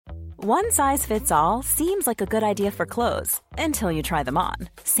One size fits all seems like a good idea for clothes until you try them on.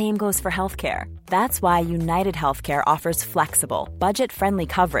 Same goes for healthcare. That's why United Healthcare offers flexible, budget-friendly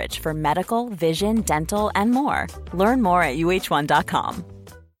coverage for medical, vision, dental, and more. Learn more at uh1.com.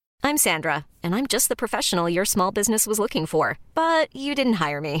 I'm Sandra, and I'm just the professional your small business was looking for. But you didn't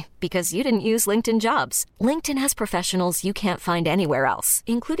hire me because you didn't use LinkedIn Jobs. LinkedIn has professionals you can't find anywhere else,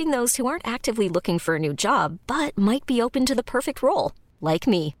 including those who aren't actively looking for a new job, but might be open to the perfect role, like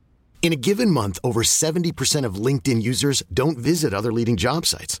me. In a given month, over 70% of LinkedIn users don't visit other leading job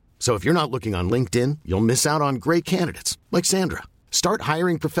sites. So if you're not looking on LinkedIn, you'll miss out on great candidates like Sandra. Start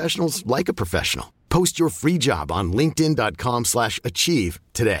hiring professionals like a professional. Post your free job on linkedin.com/achieve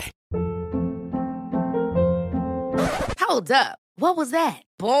today. Hold up. What was that?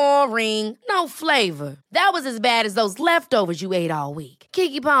 Boring. No flavor. That was as bad as those leftovers you ate all week.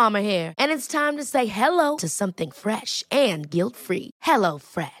 Keke Palmer here, and it's time to say hello to something fresh and guilt-free. Hello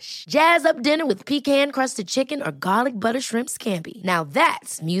Fresh. Jazz up dinner with pecan-crusted chicken or garlic butter shrimp scampi. Now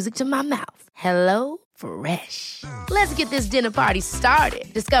that's music to my mouth. Hello Fresh. Let's get this dinner party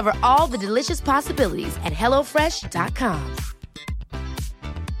started. Discover all the delicious possibilities at hellofresh.com.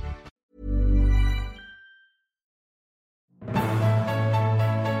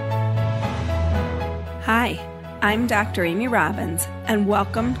 Hi, I'm Dr. Amy Robbins, and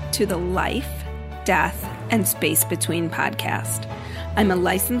welcome to the Life, Death, and Space Between podcast. I'm a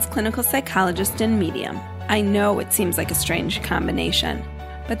licensed clinical psychologist and medium. I know it seems like a strange combination,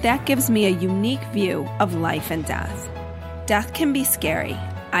 but that gives me a unique view of life and death. Death can be scary.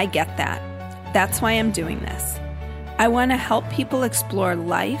 I get that. That's why I'm doing this. I want to help people explore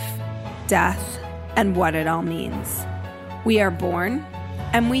life, death, and what it all means. We are born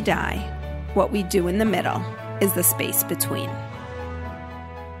and we die. What we do in the middle is the space between.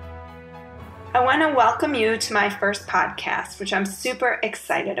 I want to welcome you to my first podcast, which I'm super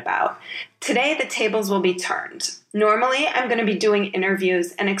excited about. Today, the tables will be turned. Normally, I'm going to be doing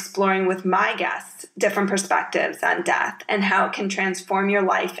interviews and exploring with my guests different perspectives on death and how it can transform your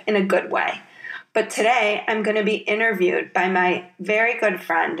life in a good way. But today, I'm going to be interviewed by my very good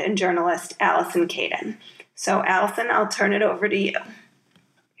friend and journalist, Allison Caden. So, Allison, I'll turn it over to you.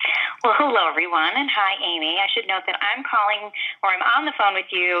 Well, hello, everyone, and hi, Amy. I should note that I'm on the phone with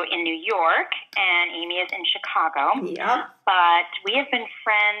you in New York, and Amy is in Chicago. Yeah. But we have been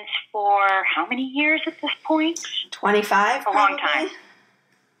friends for how many years at this point? 25, A long time.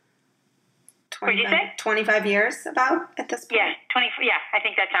 What did you say? 25 years, about, at this point? Yeah, I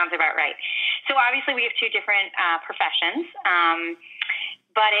think that sounds about right. So, obviously, we have two different professions.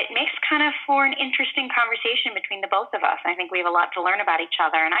 But it makes kind of for an interesting conversation between the both of us. I think we have a lot to learn about each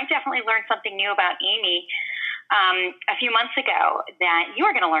other. And I definitely learned something new about Amy a few months ago that you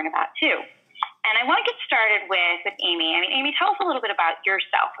are going to learn about too. And I want to get started with Amy. I mean, Amy, tell us a little bit about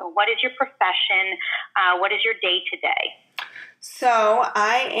yourself. What is your profession? What is your day-to-day? So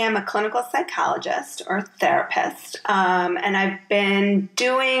I am a clinical psychologist or therapist, and I've been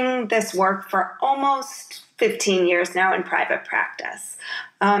doing this work for almost 15 years now in private practice.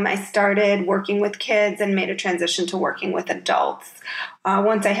 I started working with kids and made a transition to working with adults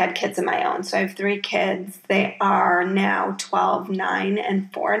once I had kids of my own. So I have 3 kids. They are now 12, 9,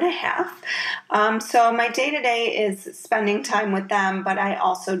 and 4.5. So my day-to-day is spending time with them, but I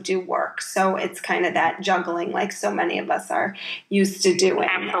also do work. So it's kind of that juggling like so many of us are used to doing.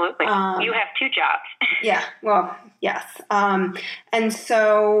 Absolutely. You have 2 jobs. Yeah, well, yes. And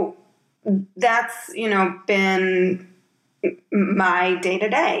so that's, been my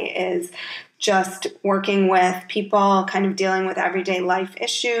day-to-day is just working with people, kind of dealing with everyday life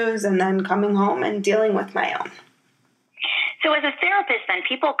issues, and then coming home and dealing with my own. So as a therapist, then,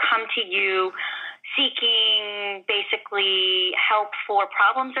 people come to you seeking basically help for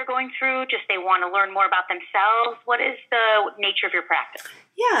problems they're going through, just they want to learn more about themselves. What is the nature of your practice?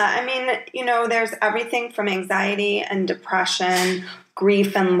 Yeah, I mean, there's everything from anxiety and depression,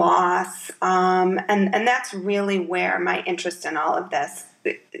 grief and loss, and that's really where my interest in all of this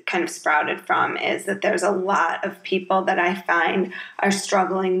kind of sprouted from, is that there's a lot of people that I find are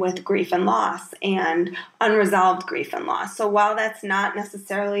struggling with grief and loss and unresolved grief and loss. So while that's not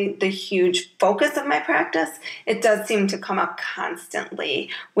necessarily the huge focus of my practice, it does seem to come up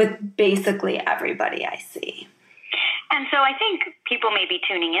constantly with basically everybody I see. And so I think people may be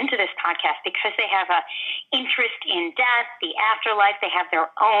tuning into this podcast because they have an interest in death, the afterlife. They have their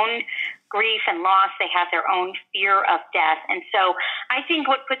own grief and loss. They have their own fear of death. And so I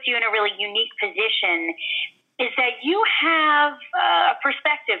think what puts you in a really unique position is that you have a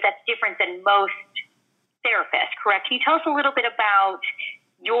perspective that's different than most therapists, correct? Can you tell us a little bit about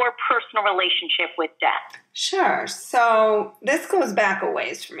your personal relationship with death. Sure. So this goes back a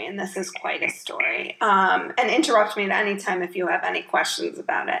ways for me, and this is quite a story. And interrupt me at any time if you have any questions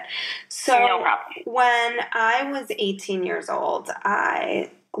about it. So no problem. When I was 18 years old, I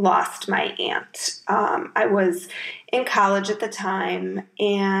lost my aunt. I was in college at the time,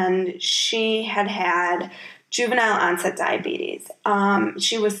 and she had juvenile onset diabetes.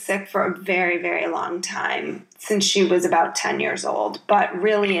 She was sick for a very, very long time, since she was about 10 years old. But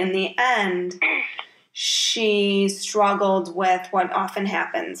really, in the end, she struggled with what often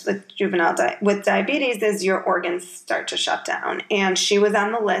happens with with diabetes is your organs start to shut down. And she was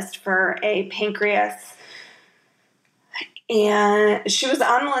on the list for a pancreas,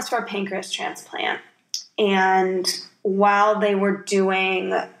 transplant. And while they were doing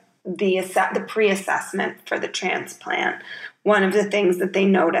the pre-assessment for the transplant, one of the things that they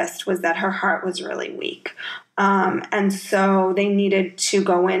noticed was that her heart was really weak. And so they needed to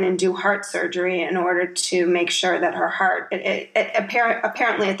go in and do heart surgery in order to make sure that her heart,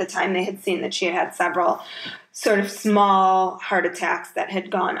 apparently at the time they had seen that she had several sort of small heart attacks that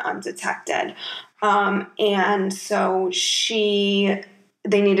had gone undetected. And so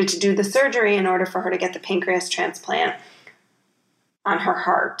they needed to do the surgery in order for her to get the pancreas transplant on her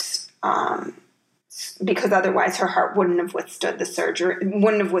heart, because otherwise her heart wouldn't have withstood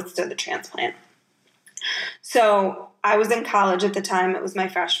the transplant. So I was in college at the time. It was my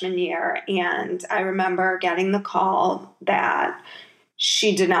freshman year, and I remember getting the call that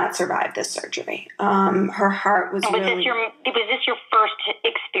she did not survive this surgery. Her heart was Was this your first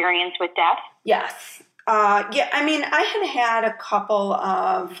experience with death? Yes. Yeah, I mean, I had a couple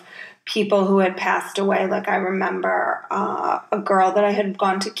of people who had passed away. Like, I remember a girl that I had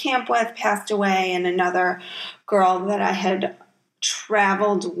gone to camp with passed away, and another girl that I had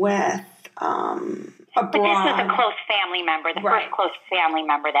traveled with abroad. But this was a close family member, the first close family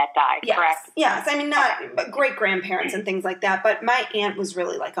member that died, correct? Yes. I mean, not great-grandparents and things like that, but my aunt was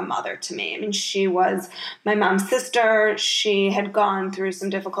really like a mother to me. I mean, she was my mom's sister. She had gone through some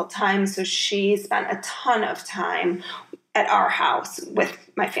difficult times, so she spent a ton of time at our house with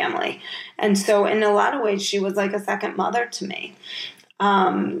my family. And so in a lot of ways, she was like a second mother to me.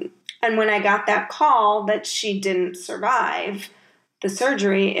 And when I got that call that she didn't survive the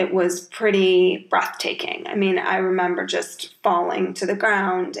surgery, it was pretty breathtaking. I mean, I remember just falling to the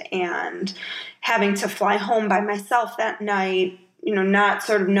ground and having to fly home by myself that night, not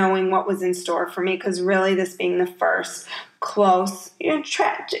sort of knowing what was in store for me, because really this being the first close,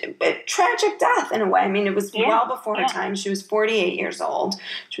 tragic death in a way. I mean, it was well before her time. She was 48 years old.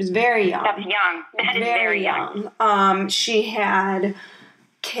 She was very young. That's young. That is very young. She had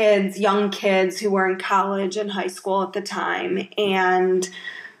young kids who were in college and high school at the time, and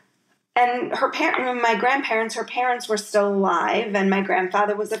my grandparents, her parents were still alive, and my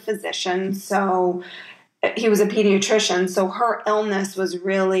grandfather was a physician, so he was a pediatrician, so her illness was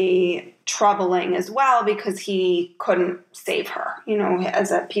really troubling as well, because he couldn't save her.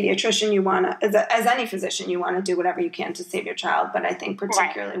 As a pediatrician, as any physician, you want to do whatever you can to save your child, but I think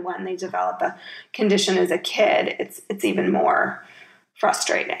particularly when they develop a condition as a kid, it's even more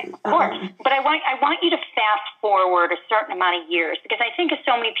frustrating. Of course. But I want you to fast forward a certain amount of years, because I think as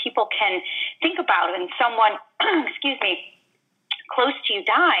so many people can think about it, and someone, close to you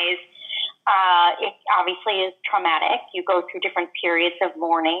dies, it obviously is traumatic. You go through different periods of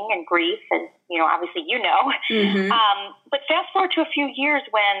mourning and grief, as obviously Mm-hmm. But fast forward to a few years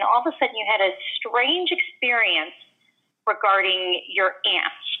when all of a sudden you had a strange experience regarding your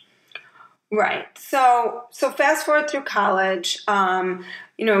aunt. Right. So fast forward through college, towards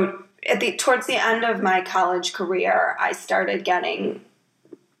the end of my college career, I started getting,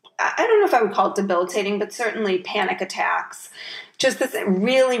 I don't know if I would call it debilitating, but certainly panic attacks. Just this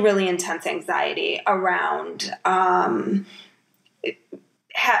really, really intense anxiety around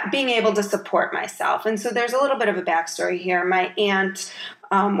being able to support myself. And so there's a little bit of a backstory here. My aunt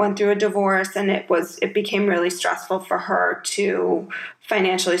went through a divorce, and it became really stressful for her to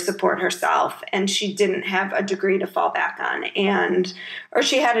financially support herself. And she didn't have a degree to fall back on, or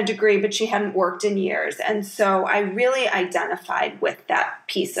she had a degree, but she hadn't worked in years. And so I really identified with that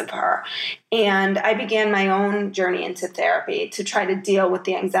piece of her. And I began my own journey into therapy to try to deal with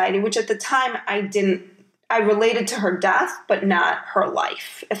the anxiety, which at the time I related to her death, but not her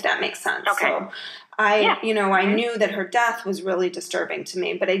life, if that makes sense. Okay. So I knew that her death was really disturbing to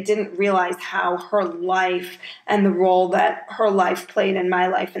me, but I didn't realize how her life and the role that her life played in my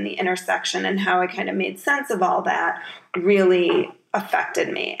life and the intersection, and how I kind of made sense of all that really affected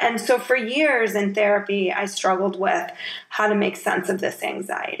me. And so for years in therapy, I struggled with how to make sense of this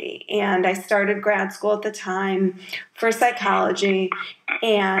anxiety. And I started grad school at the time for psychology.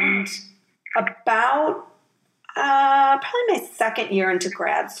 And about probably my second year into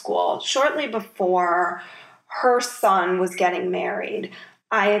grad school, shortly before her son was getting married,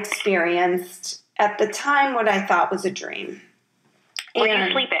 I experienced at the time what I thought was a dream. Were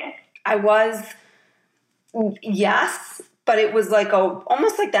you sleeping? I was, yes, but it was like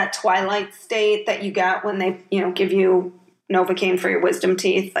almost like that twilight state that you get when they, give you Novocaine for your wisdom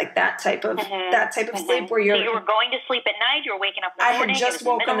teeth, like that type of sleep where you're. So you were going to sleep at night. You were waking up in the morning. I had just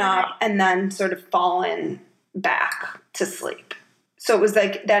woken up and then sort of fallen back to sleep. So it was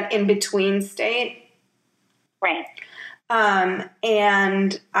like that in between state. Right.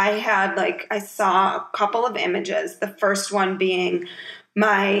 And I saw a couple of images. The first one being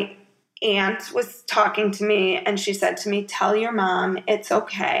my aunt was talking to me and she said to me, "Tell your mom it's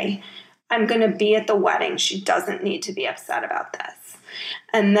okay. I'm going to be at the wedding. She doesn't need to be upset about this."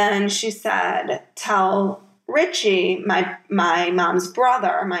 And then she said, "Tell Richie, my mom's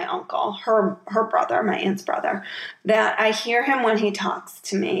brother, my uncle, her brother, my aunt's brother, that I hear him when he talks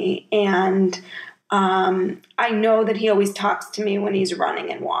to me. And I know that he always talks to me when he's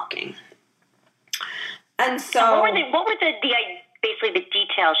running and walking." And so what were the basically the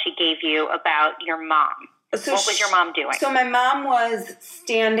details she gave you about your mom? So what was your mom doing? So my mom was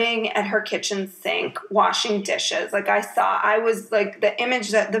standing at her kitchen sink washing dishes. The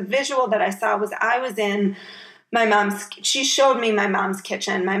visual that I saw was I was in she showed me my mom's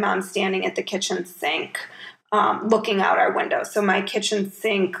kitchen. My mom's standing at the kitchen sink looking out our window. So my kitchen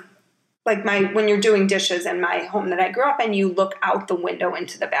sink, when you're doing dishes in my home that I grew up in, you look out the window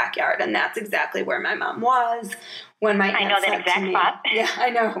into the backyard. And that's exactly where my mom was when my aunt said to me, yeah,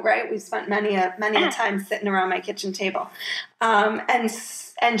 I know, right? We spent many a time sitting around my kitchen table. And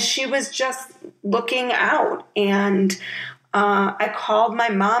she was just looking out. And I called my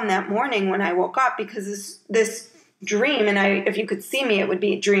mom that morning when I woke up because this dream, and if you could see me, it would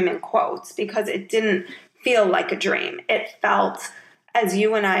be dream in quotes because it didn't feel like a dream. It felt, as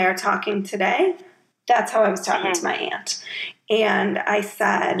you and I are talking today, that's how I was talking to my aunt. And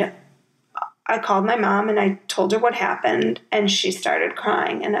I called my mom and I told her what happened and she started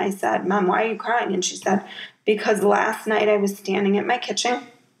crying. And I said, "Mom, why are you crying?" And she said, "Because last night I was standing at my kitchen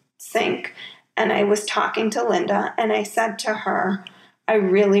sink and I was talking to Linda and I said to her, I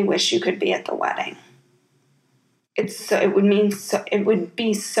really wish you could be at the wedding. It would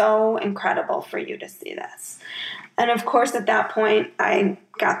be so incredible for you to see this." And of course, at that point, I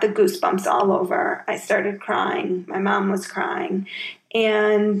got the goosebumps all over. I started crying. My mom was crying.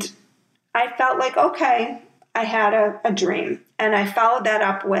 And I felt like, okay, I had a dream. And I followed that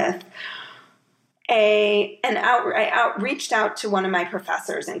up with I reached out to one of my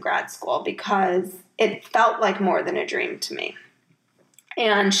professors in grad school because it felt like more than a dream to me.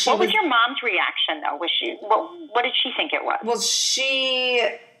 And what was your mom's reaction, though? What did she think it was? Well,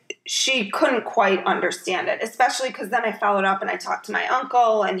 she couldn't quite understand it, especially because then I followed up and I talked to my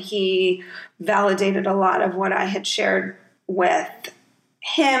uncle and he validated a lot of what I had shared with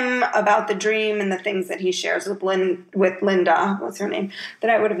him about the dream and the things that he shares with Linda, what's her name,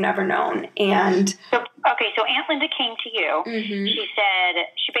 that I would have never known. And so Aunt Linda came to you. Mm-hmm. She said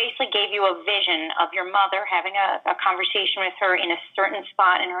she basically gave you a vision of your mother having a conversation with her in a certain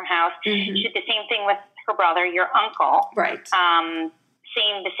spot in her house. Mm-hmm. She did the same thing with her brother, your uncle. Right.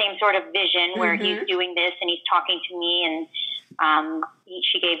 Seeing the same sort of vision where he's doing this and he's talking to me, and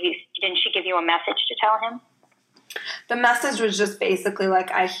didn't she give you a message to tell him? The message was just basically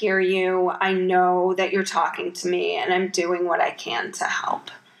like, I hear you, I know that you're talking to me, and I'm doing what I can to help.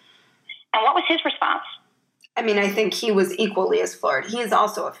 And what was his response? I mean, I think he was equally as floored. He is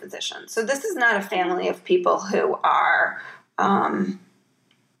also a physician. So this is not a family of people who are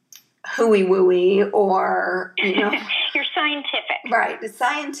hooey-wooey or, You're scientific. Right. As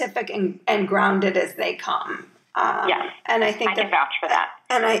scientific and grounded as they come. Yes. And I think I can vouch for that.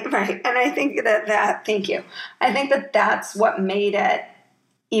 And I think that thank you. I think that's what made it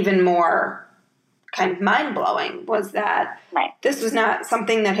even more kind of mind-blowing was that this was not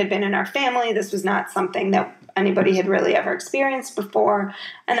something that had been in our family. This was not something that anybody had really ever experienced before.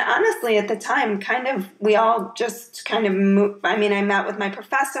 And honestly, at the time, we all just kind of moved. I mean, I met with my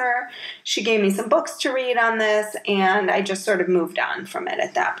professor. She gave me some books to read on this, and I just sort of moved on from it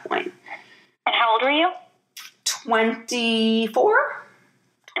at that point. And how old were you? 24?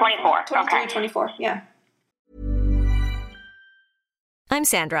 24, 23, okay. 24, yeah. I'm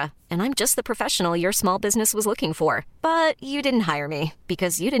Sandra, and I'm just the professional your small business was looking for. But you didn't hire me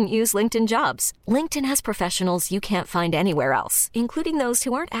because you didn't use LinkedIn Jobs. LinkedIn has professionals you can't find anywhere else, including those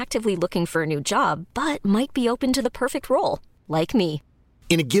who aren't actively looking for a new job, but might be open to the perfect role, like me.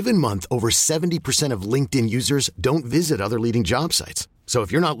 In a given month, over 70% of LinkedIn users don't visit other leading job sites. So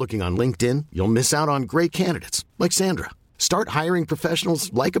if you're not looking on LinkedIn, you'll miss out on great candidates like Sandra. Start hiring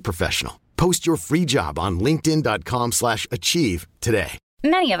professionals like a professional. Post your free job on linkedin.com/achieve today.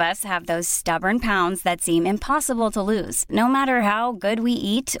 Many of us have those stubborn pounds that seem impossible to lose, no matter how good we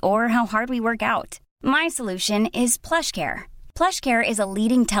eat or how hard we work out. My solution is PlushCare. PlushCare is a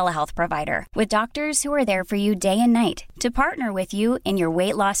leading telehealth provider with doctors who are there for you day and night to partner with you in your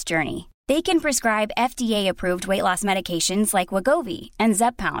weight loss journey. They can prescribe FDA-approved weight loss medications like Wegovy and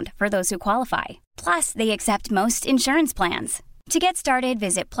Zepbound for those who qualify. Plus, they accept most insurance plans. To get started,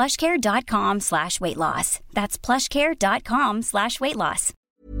 visit plushcare.com/weightloss. That's plushcare.com/weightloss.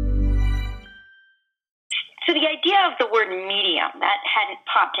 So the idea of the word medium, that hadn't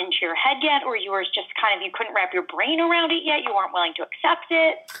popped into your head yet, or you were just kind of, you couldn't wrap your brain around it yet? You weren't willing to accept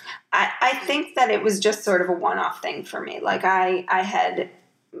it? I think that it was just sort of a one-off thing for me. Like I had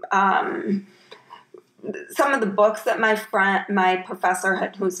some of the books that my professor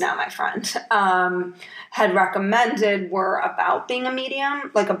had, who's now my friend, had recommended were about being a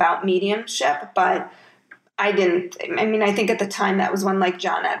medium, like about mediumship, but I didn't. I mean, I think at the time that was when like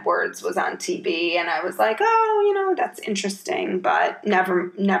John Edwards was on TV, and I was like, oh, you know, that's interesting, but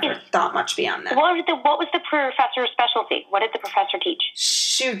never thought much beyond that. What was the professor's specialty? What did the professor teach?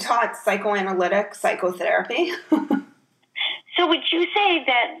 She taught psychoanalytic psychotherapy. So would you say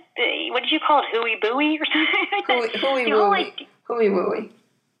that, what did you call it, hooey-booey or something like that? Hooey-wooey. Hooey-wooey.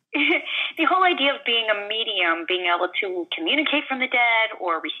 The whole idea of being a medium, being able to communicate from the dead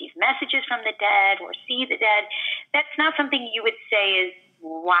or receive messages from the dead or see the dead, that's not something you would say is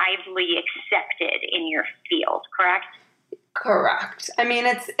widely accepted in your field, correct? Correct. I mean,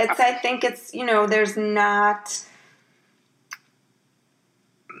 it's. Okay. I think it's, you know, there's not...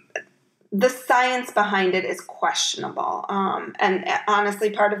 The science behind it is questionable. And honestly,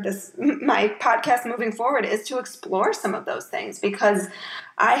 part of this, my podcast moving forward, is to explore some of those things, because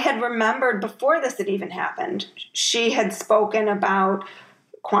I had remembered before this had even happened, she had spoken about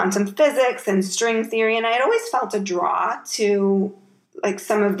quantum physics and string theory, and I had always felt a draw to like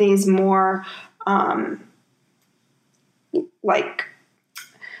some of these more like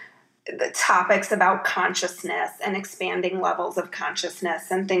the topics about consciousness and expanding levels of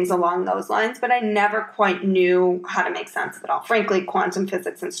consciousness and things along those lines, but I never quite knew how to make sense of it all. Frankly, quantum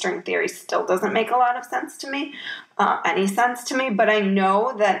physics and string theory still doesn't make a lot of sense to me, any sense to me, but I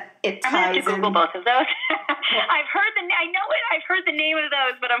know that it ties in. I'm going to have to Google both of those. I've heard the name of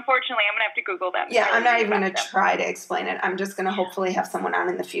those, but unfortunately I'm going to have to Google them. Yeah, I'm not even going to try to explain it. I'm just going to hopefully have someone on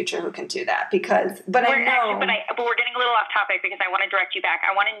in the future who can do that, because, but I know. But we're getting a little off topic because I want to direct you back.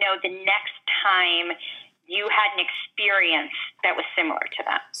 I want to know the next time you had an experience that was similar to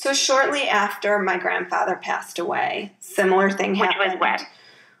that. So shortly after my grandfather passed away, similar thing happened. Which was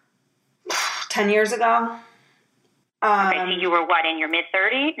when? 10 years ago. Okay, so you were what, in your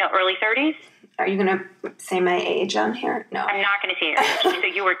mid-30s? No, early 30s? Are you going to say my age on here? No. I'm not going to say your age. So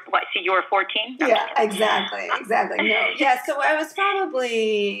you were what? So you were 14? No, yeah, exactly. No. Yeah, so I was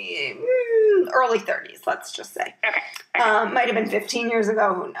probably early 30s, let's just say. Okay. Might have been 15 years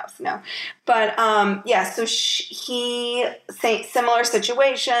ago. Who knows? No. But, yeah, so similar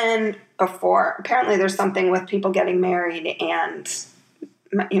situation before. Apparently there's something with people getting married and,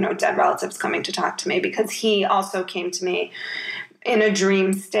 you know, dead relatives coming to talk to me, because he also came to me in a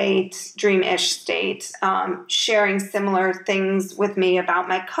dreamish state, sharing similar things with me about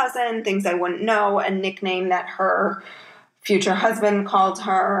my cousin, things I wouldn't know, a nickname that her future husband called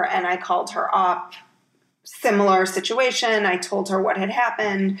her, and I called her up. Similar situation. I told her what had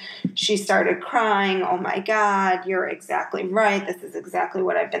happened. She started crying. Oh my God, you're exactly right. This is exactly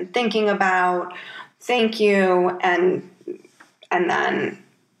what I've been thinking about. Thank you. And then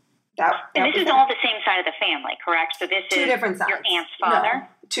and this is all the same side of the family, correct? So this two is different sides. Your aunt's father? No,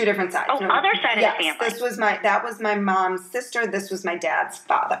 two different sides. Oh, no. Other side yes, of the family. That was my mom's sister. This was my dad's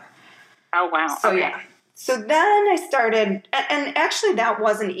father. Oh, wow. So, okay. Yeah. So then I started, and actually that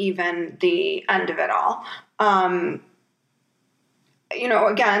wasn't even the end of it all. You know,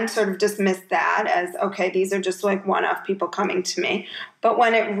 again, sort of dismissed that as, okay, these are just like one-off people coming to me. But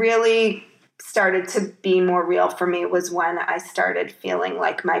when it really started to be more real for me was when I started feeling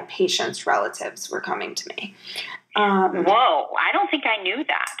like my patients' relatives were coming to me. Whoa, I don't think I knew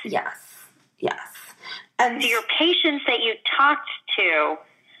that. Yes. And so your patients that you talked to,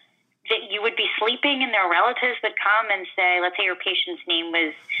 that you would be sleeping and their relatives would come and say, let's say your patient's name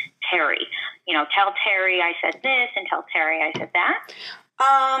was Terry. Tell Terry I said this and tell Terry I said that?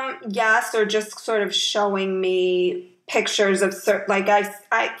 Yes, or just sort of showing me pictures of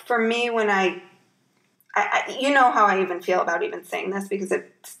for me, when I you know how I even feel about even saying this, because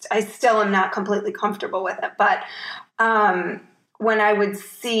I still am not completely comfortable with it. But when I always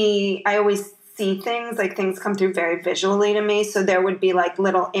see things, like things come through very visually to me. So there would be like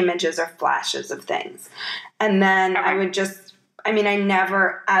little images or flashes of things. And then I would I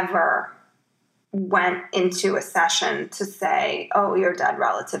never ever went into a session to say, oh, your dead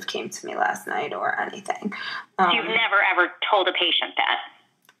relative came to me last night or anything. So you've never ever told a patient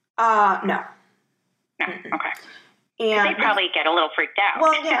that? No. No, okay. And they probably get a little freaked out.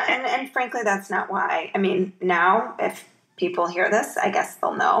 Well, yeah, and frankly, that's not why. Now, if people hear this, I guess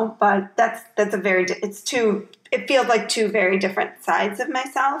they'll know. But that's it feels like two very different sides of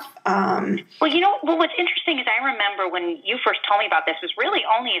myself. Well, what's interesting is I remember when you first told me about this was really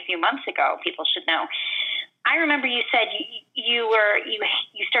only a few months ago. People should know. I remember you said you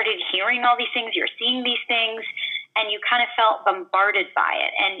started hearing all these things, you're seeing these things, and you kind of felt bombarded by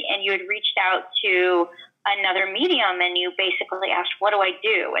it, and you had reached out to another medium and you basically asked, what do I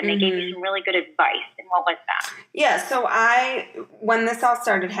do? And they gave you some really good advice. And what was that? Yeah. So when this all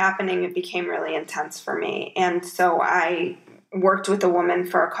started happening, it became really intense for me. And so I worked with a woman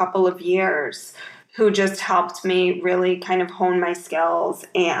for a couple of years who just helped me really kind of hone my skills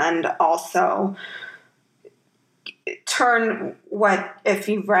and also turn if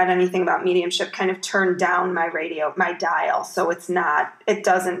you've read anything about mediumship, kind of turn down my dial. So it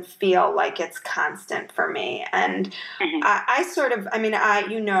doesn't feel like it's constant for me. And I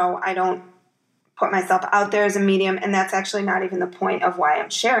don't put myself out there as a medium. And that's actually not even the point of why I'm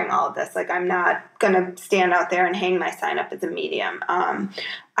sharing all of this. Like, I'm not going to stand out there and hang my sign up as a medium. And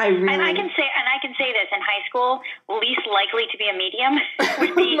I can say this, in high school, least likely to be a medium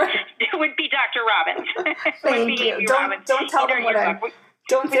would be Dr. Robbins. Thank you. Don't tell them what I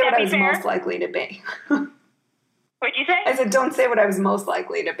was most likely to be. What'd you say? I said, don't say what I was most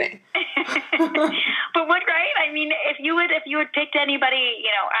likely to be. But what, right? If you had picked anybody,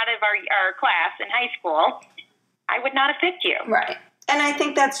 out of our class in high school, I would not have picked you. Right. And I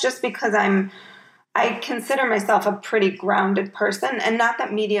think that's just because I consider myself a pretty grounded person, and not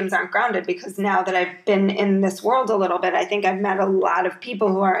that mediums aren't grounded, because now that I've been in this world a little bit, I think I've met a lot of people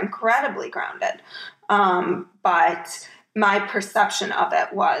who are incredibly grounded. But my perception of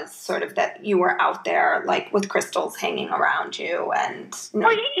it was sort of that you were out there, like, with crystals hanging around you, and you're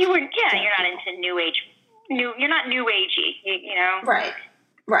not into new age. You're not new agey, Right.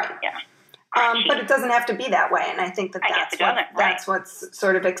 Yeah. But it doesn't have to be that way, and I think that's what's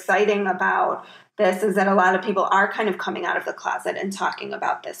sort of exciting about this, is that a lot of people are kind of coming out of the closet and talking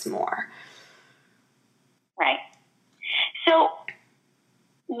about this more. Right. So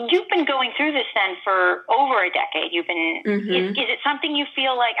you've been going through this then for over a decade. You've been. Is it something you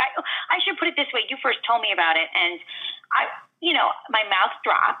feel like? I should put it this way. You first told me about it, and my mouth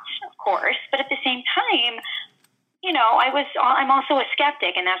dropped, of course, but at the same time, I'm also a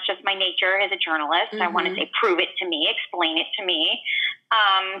skeptic, and that's just my nature as a journalist. I want to say, prove it to me, explain it to me.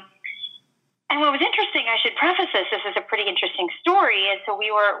 And what was interesting, I should preface this is a pretty interesting story, is so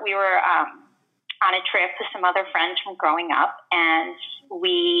we were on a trip with some other friends from growing up, and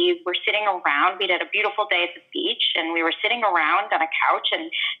we were sitting around. We'd had a beautiful day at the beach, and we were sitting around on a couch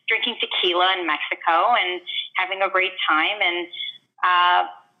and drinking tequila in Mexico and having a great time. And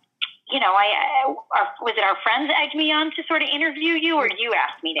was it our friends egged me on to sort of interview you, or you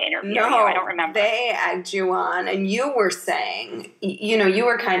asked me to interview you? I don't remember. They egged you on, and you were saying, you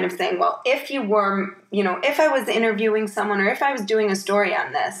were kind of saying, well, if I was interviewing someone, or if I was doing a story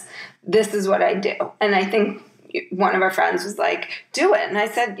on this is what I do. And I think one of our friends was like, do it. And I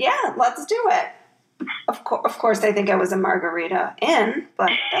said, yeah, let's do it. Of course, I think I was a margarita in, but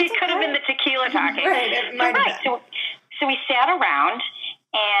that's it could have been the tequila talking. Right, it might have been. So we sat around,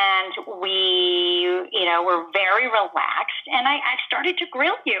 and we, were very relaxed, and I started to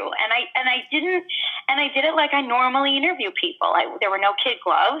grill you, and I did it like I normally interview people. There were no kid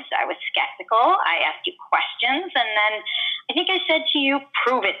gloves. I was skeptical. I asked you questions, and then I think I said to you,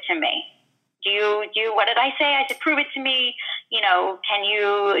 prove it to me. What did I say? I said, prove it to me. Do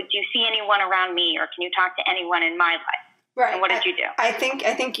you see anyone around me, or can you talk to anyone in my life? Right. And what did you do? I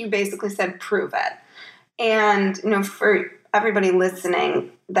think you basically said, prove it. And, for everybody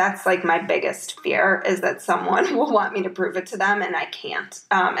listening, that's like my biggest fear, is that someone will want me to prove it to them, and I can't.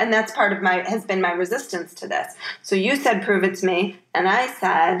 And that's part of has been my resistance to this. So you said, prove it to me. And I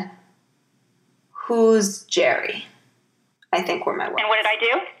said, who's Jerry? I think were my words. And what did I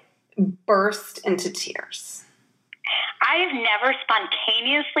do? burst into tears? I've never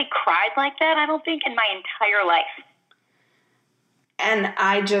spontaneously cried like that, I don't think, in my entire life. And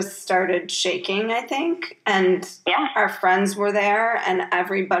I just started shaking, I think. And yeah. Our friends were there, and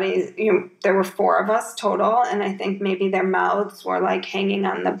everybody, there were 4 of us total. And I think maybe their mouths were like hanging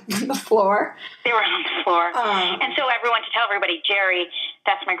on the floor. They were on the floor. And so to tell everybody, Jerry,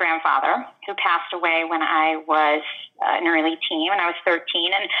 that's my grandfather, who passed away when I was an early teen, when I was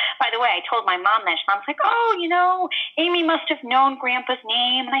 13. And by the way, I told my mom that. Mom's like, Amy must have known Grandpa's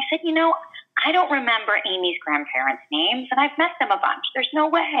name. And I said, I don't remember Amy's grandparents' names, and I've met them a bunch. There's no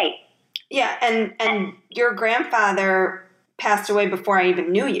way. Yeah, and your grandfather passed away before I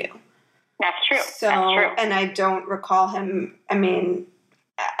even knew you. That's true. So, that's true. And I don't recall him,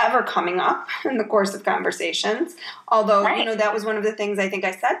 ever coming up in the course of conversations. Although, right. That was one of the things I think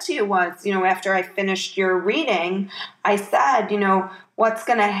I said to you was, after I finished your reading, I said, what's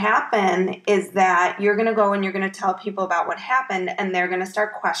going to happen is that you're going to go and you're going to tell people about what happened, and they're going to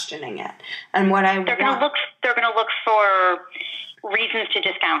start questioning it. And what they're going to look for reasons to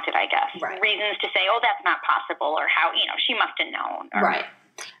discount it, I guess. Right. Reasons to say, that's not possible, or how, she must have known. Or, right.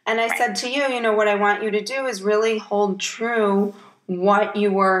 And I said to you, what I want you to do is really hold true what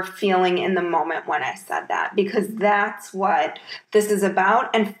you were feeling in the moment when I said that, because that's what this is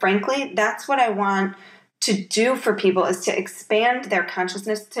about. And frankly, that's what I want to do for people, is to expand their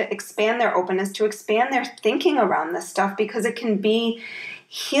consciousness, to expand their openness, to expand their thinking around this stuff, because it can be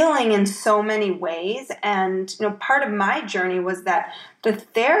healing in so many ways. And, part of my journey was that the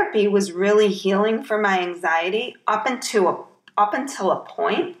therapy was really healing for my anxiety up until a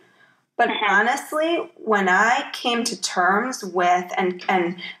point. But honestly, when I came to terms with and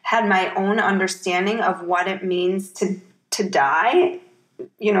had my own understanding of what it means to die,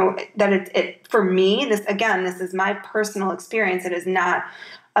 that it for me, this is my personal experience. It is not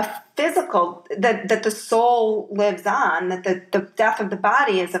a physical, that the soul lives on, that the death of the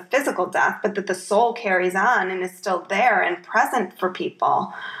body is a physical death, but that the soul carries on and is still there and present for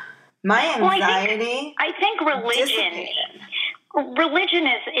people. My anxiety, I think religion dissipated. Religion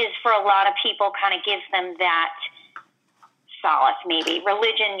is for a lot of people kind of gives them that solace, maybe.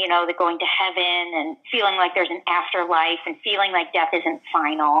 Religion, the going to heaven and feeling like there's an afterlife and feeling like death isn't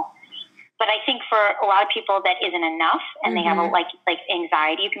final. But I think for a lot of people that isn't enough, and they have like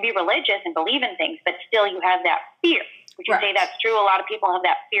anxiety. You can be religious and believe in things, but still you have that fear. Would you say that's true? A lot of people have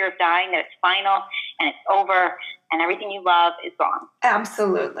that fear of dying, that it's final and it's over and everything you love is gone.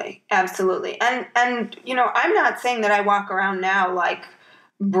 Absolutely. Absolutely. And I'm not saying that I walk around now like,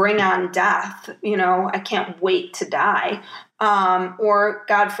 bring on death, I can't wait to die. Or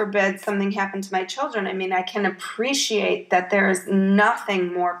God forbid something happened to my children. I can appreciate that there is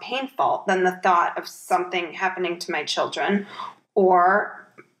nothing more painful than the thought of something happening to my children, or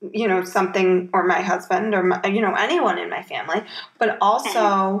something, or my husband, or anyone in my family. But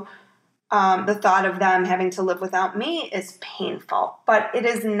also the thought of them having to live without me is painful. But it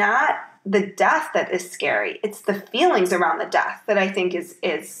is not the death that is scary. It's the feelings around the death that I think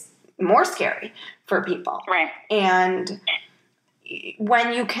is more scary for people. Right. And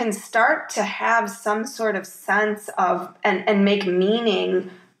when you can start to have some sort of sense of and make meaning,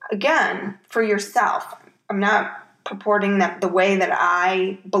 again, for yourself. I'm not purporting that the way that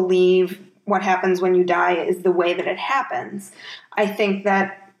I believe what happens when you die is the way that it happens. I think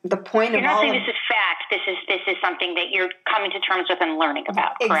that the point You're not saying this is fact. This is something that you're coming to terms with and learning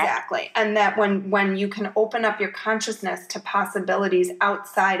about, correct? Exactly. And that when you can open up your consciousness to possibilities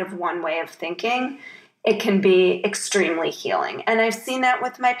outside of one way of thinking, it can be extremely healing. And I've seen that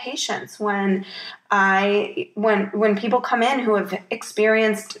with my patients when people come in who have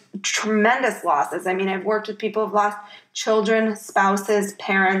experienced tremendous losses. I've worked with people who've lost children, spouses,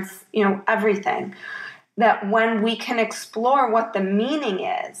 parents, everything. That when we can explore what the meaning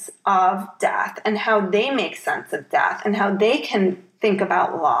is of death and how they make sense of death and how they can think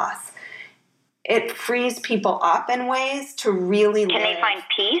about loss, it frees people up in ways to really live. Can they find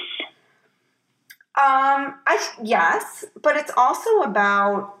peace? Yes, but it's also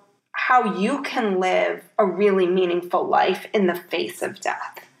about how you can live a really meaningful life in the face of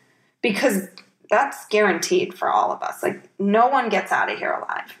death. Because that's guaranteed for all of us. Like, no one gets out of here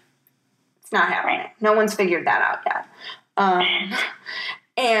alive. It's not happening. Right. No one's figured that out yet.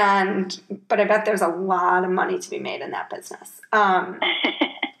 But I bet there's a lot of money to be made in that business. But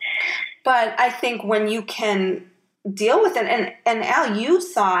I think when you can deal with it, and Al, you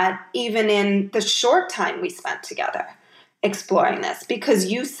saw it even in the short time we spent together exploring this,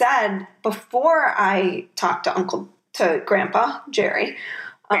 because you said before I talked to Grandpa Jerry,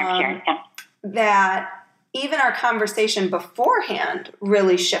 yeah. that even our conversation beforehand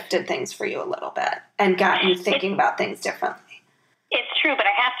really shifted things for you a little bit and got you thinking about things differently. It's true, but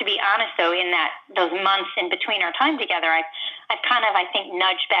I have to be honest, though, in that those months in between our time together, I've kind of, I think,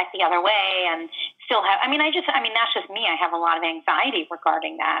 nudged back the other way and still have, that's just me. I have a lot of anxiety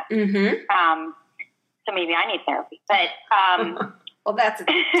regarding that. Mm-hmm. So maybe I need therapy. But well, that's a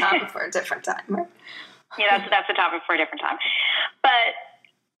topic for a different time, right? Yeah, that's a topic for a different time. But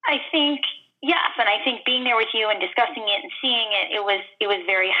I think, yes, and I think being there with you and discussing it and seeing it, it was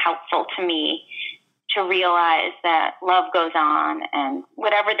very helpful to me to realize that love goes on and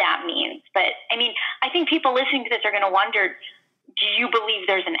whatever that means. But I think people listening to this are going to wonder, do you believe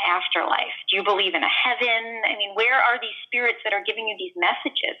there's an afterlife? Do you believe in a heaven? Where are these spirits that are giving you these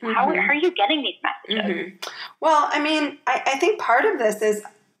messages? Mm-hmm. How are you getting these messages? Mm-hmm. Well, I think part of this is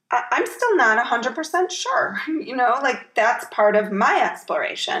I'm still not 100% sure. That's part of my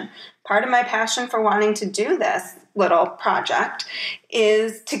exploration. Part of my passion for wanting to do this little project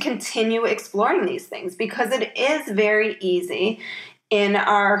is to continue exploring these things, because it is very easy in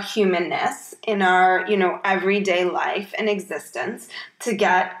our humanness, in our, everyday life and existence, to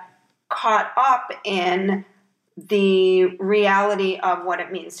get caught up in the reality of what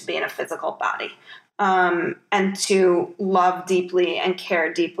it means to be in a physical body, and to love deeply and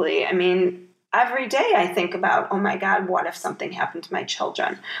care deeply. Every day I think about, oh my God, what if something happened to my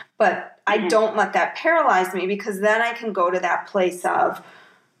children? But I don't let that paralyze me, because then I can go to that place of,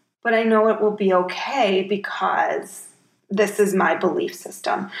 but I know it will be okay because this is my belief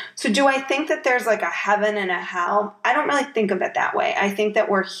system. So do I think that there's like a heaven and a hell? I don't really think of it that way. I think that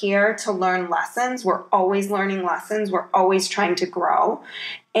we're here to learn lessons. We're always learning lessons. We're always trying to grow.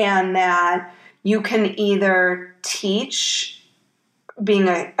 And that you can either teach being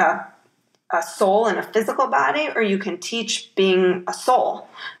a soul in a physical body, or you can teach being a soul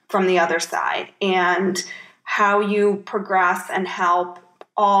from the other side. And how you progress and help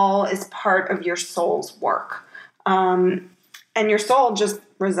all is part of your soul's work. And your soul just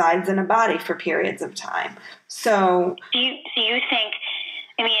resides in a body for periods of time. So do you think,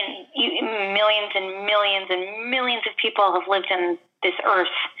 millions and millions and millions of people have lived in this earth.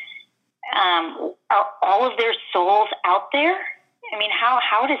 Are all of their souls out there?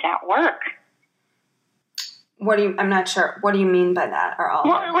 How does that work? I'm not sure. What do you mean by that? Are all?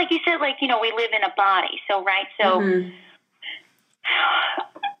 Well, like you said, we live in a body. So, right. So,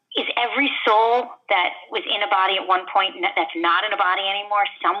 is every soul that was in a body at one point that's not in a body anymore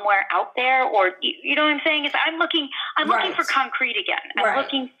somewhere out there? Or, you know what I'm saying? I'm looking for concrete again. I'm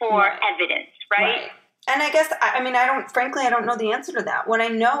looking for evidence, right? And I guess, I don't know the answer to that. What I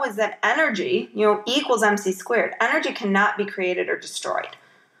know is that energy, equals MC squared. Energy cannot be created or destroyed.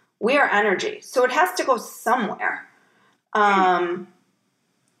 We are energy. So it has to go somewhere. I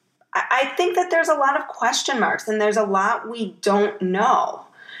think that there's a lot of question marks, and there's a lot we don't know.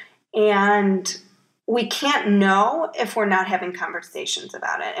 And we can't know if we're not having conversations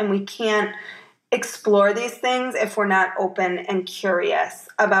about it. And we can't explore these things if we're not open and curious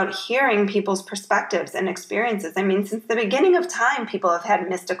about hearing people's perspectives and experiences. Since the beginning of time, people have had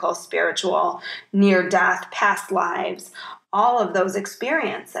mystical, spiritual, near-death, past lives, all of those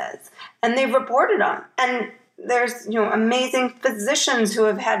experiences. And they've reported them. And there's, amazing physicians who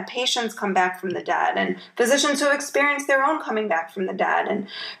have had patients come back from the dead, and physicians who have experienced their own coming back from the dead. And,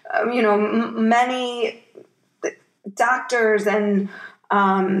 many doctors and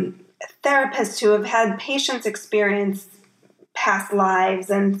therapists who have had patients experience past lives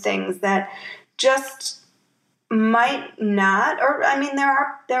and things that just might not, or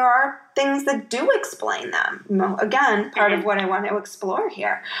there are things that do explain them. Again, part of what I want to explore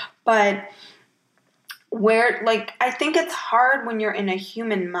here. But I think it's hard when you're in a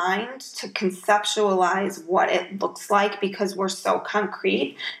human mind to conceptualize what it looks like, because we're so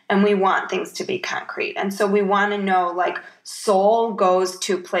concrete and we want things to be concrete. And so we want to know, soul goes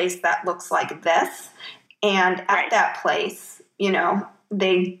to a place that looks like this. And at that place,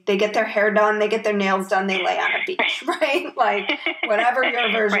 they get their hair done, they get their nails done, they lay on a beach, right? Whatever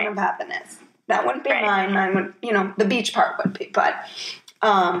your version of heaven is. That wouldn't be mine. Mine would, the beach part would be.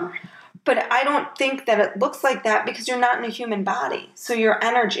 But I don't think that it looks like that, because you're not in a human body. So you're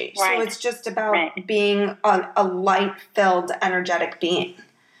energy. Right. So it's just about being a light-filled, energetic being.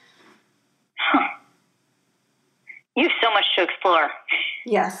 Huh. You have so much to explore.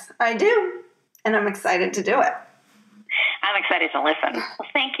 Yes, I do. And I'm excited to do it. I'm excited to listen. Well,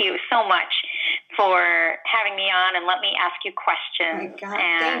 thank you so much for having me on and let me ask you questions. Oh my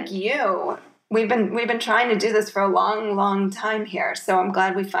God, thank you. We've been trying to do this for a long, long time here, so I'm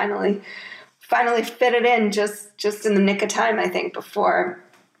glad we finally fit it in just in the nick of time, I think, before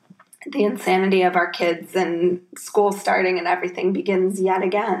the insanity of our kids and school starting and everything begins yet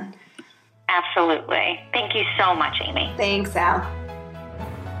again. Absolutely. Thank you so much, Amy. Thanks, Al.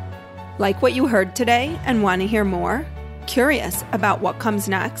 Like what you heard today and want to hear more? Curious about what comes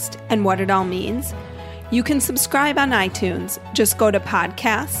next and what it all means? You can subscribe on iTunes. Just go to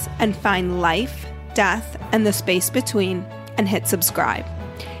podcasts and find Life, Death, and the Space Between and hit subscribe.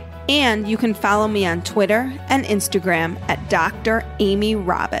 And you can follow me on Twitter and Instagram at Dr. Amy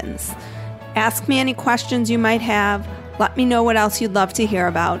Robbins. Ask me any questions you might have, let me know what else you'd love to hear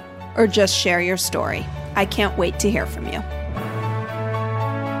about, or just share your story. I can't wait to hear from you.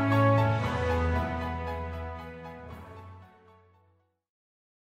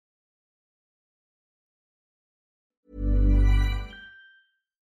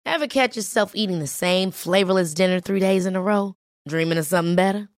 Ever catch yourself eating the same flavorless dinner 3 days in a row? Dreaming of something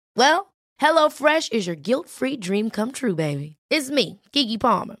better? Well, HelloFresh is your guilt-free dream come true, baby. It's me, Keke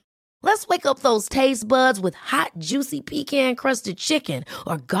Palmer. Let's wake up those taste buds with hot, juicy pecan-crusted chicken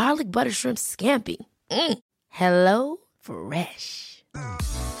or garlic butter shrimp scampi. Hello Fresh.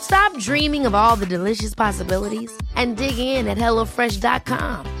 Stop dreaming of all the delicious possibilities and dig in at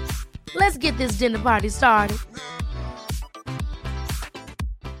HelloFresh.com. Let's get this dinner party started.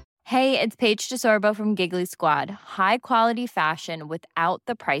 Hey, it's Paige DeSorbo from Giggly Squad. High quality fashion without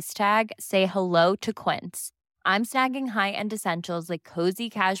the price tag. Say hello to Quince. I'm snagging high-end essentials like cozy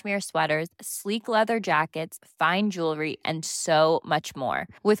cashmere sweaters, sleek leather jackets, fine jewelry, and so much more.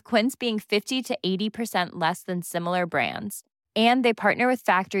 With Quince being 50 to 80% less than similar brands. And they partner with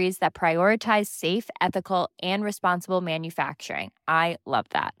factories that prioritize safe, ethical, and responsible manufacturing. I love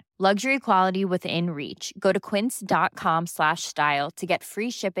that. Luxury quality within reach. Go to quince.com/style to get free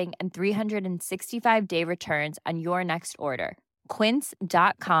shipping and 365-day returns on your next order.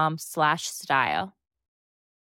 Quince.com/style.